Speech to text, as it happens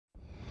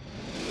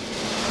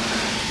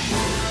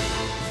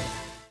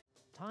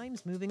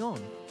time's moving on,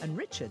 and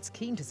Richard's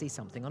keen to see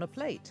something on a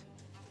plate.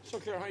 So,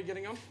 Claire, how are you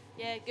getting on?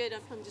 Yeah, good.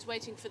 I'm just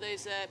waiting for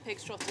those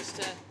pig's trotters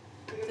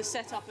to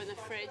set up in the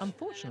fridge.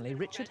 Unfortunately,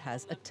 Richard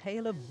has a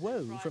tale of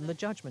woe from the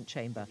judgment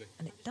chamber,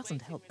 and it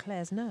doesn't help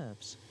Claire's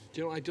nerves.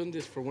 Do you know, I done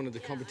this for one of the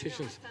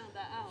competitions. I found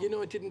that out. You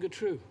know, it didn't go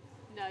through.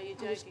 No, you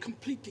don't. I was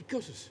completely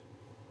gutted.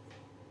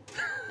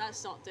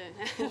 That's not doing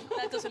it.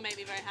 That doesn't make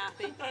me very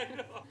happy. I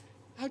know.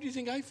 How do you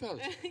think I felt?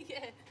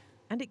 Yeah.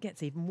 And it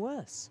gets even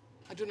worse.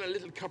 I done a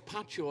little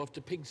carpaccio of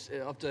the pigs,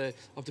 of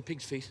the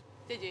pig's feet.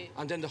 Did you?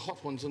 And then the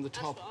hot ones on the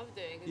top. That's what I'm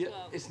doing as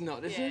well. It's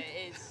not, is yeah, it?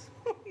 Yeah, it is.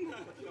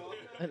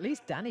 At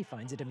least Danny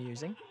finds it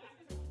amusing.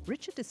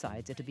 Richard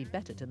decides it'd be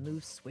better to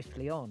move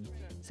swiftly on,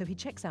 so he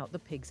checks out the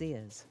pig's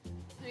ears.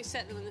 We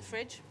set them in the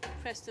fridge,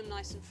 press them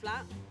nice and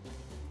flat,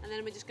 and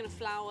then we're just going to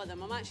flour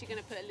them. I'm actually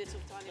going to put a little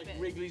tiny bit.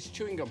 Wrigley's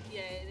chewing gum.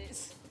 Yeah, it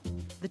is.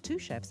 The two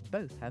chefs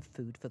both have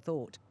food for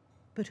thought.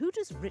 But who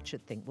does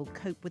Richard think will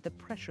cope with the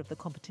pressure of the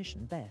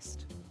competition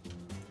best?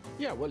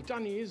 Yeah, well,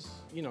 Danny is,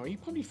 you know, he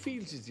probably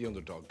feels he's the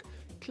underdog.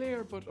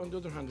 Claire, but on the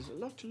other hand, there's a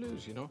lot to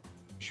lose, you know.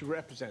 She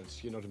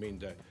represents, you know what I mean,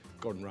 the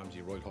Gordon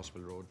Ramsay Royal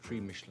Hospital Road, 3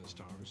 Michelin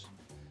stars.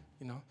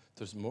 You know,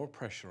 there's more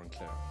pressure on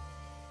Claire.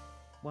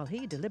 While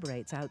he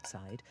deliberates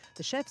outside,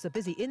 the chefs are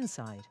busy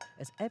inside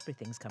as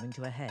everything's coming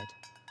to a head.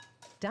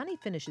 Danny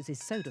finishes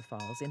his soda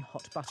files in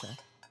hot butter,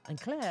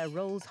 and Claire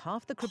rolls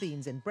half the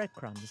crubbeens in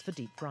breadcrumbs for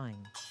deep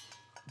frying.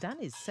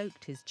 Danny's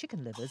soaked his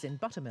chicken livers in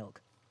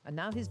buttermilk, and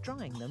now he's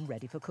drying them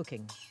ready for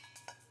cooking.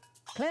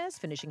 Claire's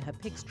finishing her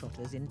pig's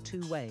trotters in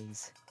 2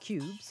 ways: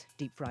 cubes,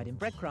 deep fried in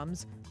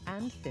breadcrumbs,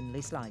 and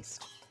thinly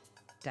sliced.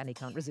 Danny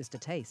can't resist a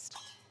taste.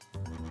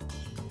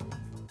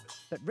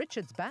 But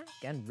Richard's back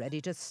and ready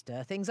to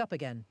stir things up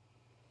again.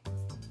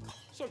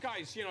 So,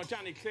 guys, you know,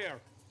 Danny, Claire,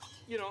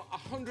 you know,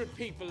 100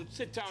 people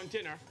sit down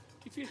dinner.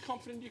 Do you feel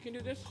confident you can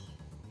do this?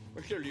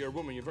 Well, clearly you're a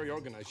woman, you're very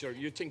organised.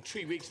 You think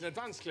 3 weeks in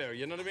advance, Claire,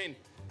 you know what I mean?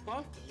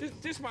 Huh?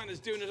 This man is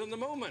doing it on the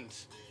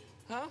moment.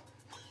 Huh?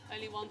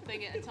 Only one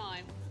thing at a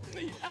time.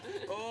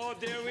 Oh,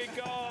 there we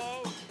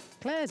go.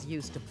 Claire's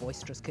used to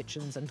boisterous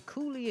kitchens and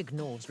coolly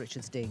ignores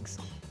Richard's digs.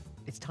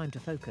 It's time to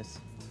focus.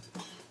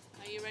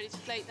 Are you ready to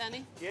plate,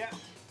 Danny? Yeah.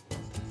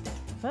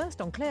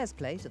 First on Claire's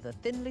plate are the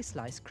thinly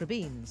sliced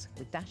crubbeens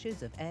with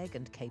dashes of egg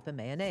and caper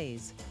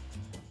mayonnaise.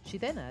 She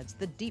then adds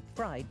the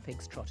deep-fried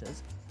pig's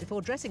trotters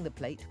before dressing the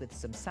plate with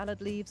some salad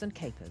leaves and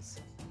capers.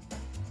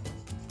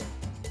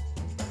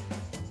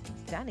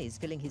 Danny's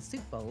filling his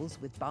soup bowls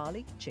with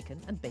barley,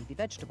 chicken and baby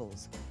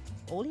vegetables.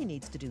 All he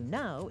needs to do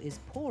now is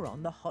pour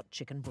on the hot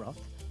chicken broth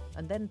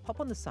and then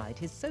pop on the side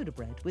his soda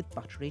bread with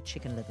buttery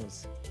chicken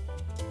livers.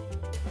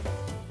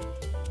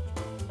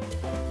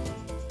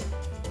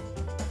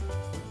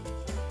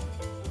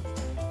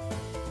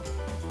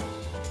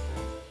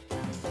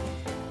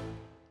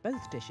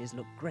 Both dishes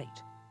look great,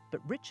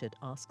 but Richard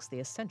asks the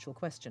essential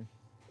question.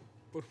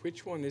 But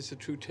which one is the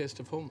true taste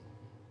of home?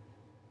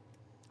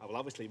 Oh, well,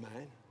 obviously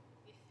mine.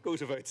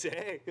 Goes without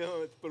saying, you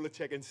know, it's a bowl of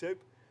chicken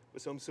soup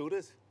with some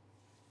sodas.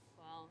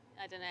 Well,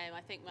 I don't know.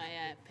 I think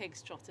my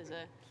pig's trotters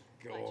are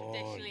Go quite on.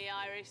 traditionally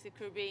Irish, the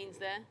crubbeens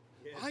there.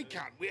 I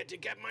can't wait to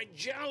get my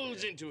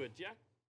jowls into it, yeah?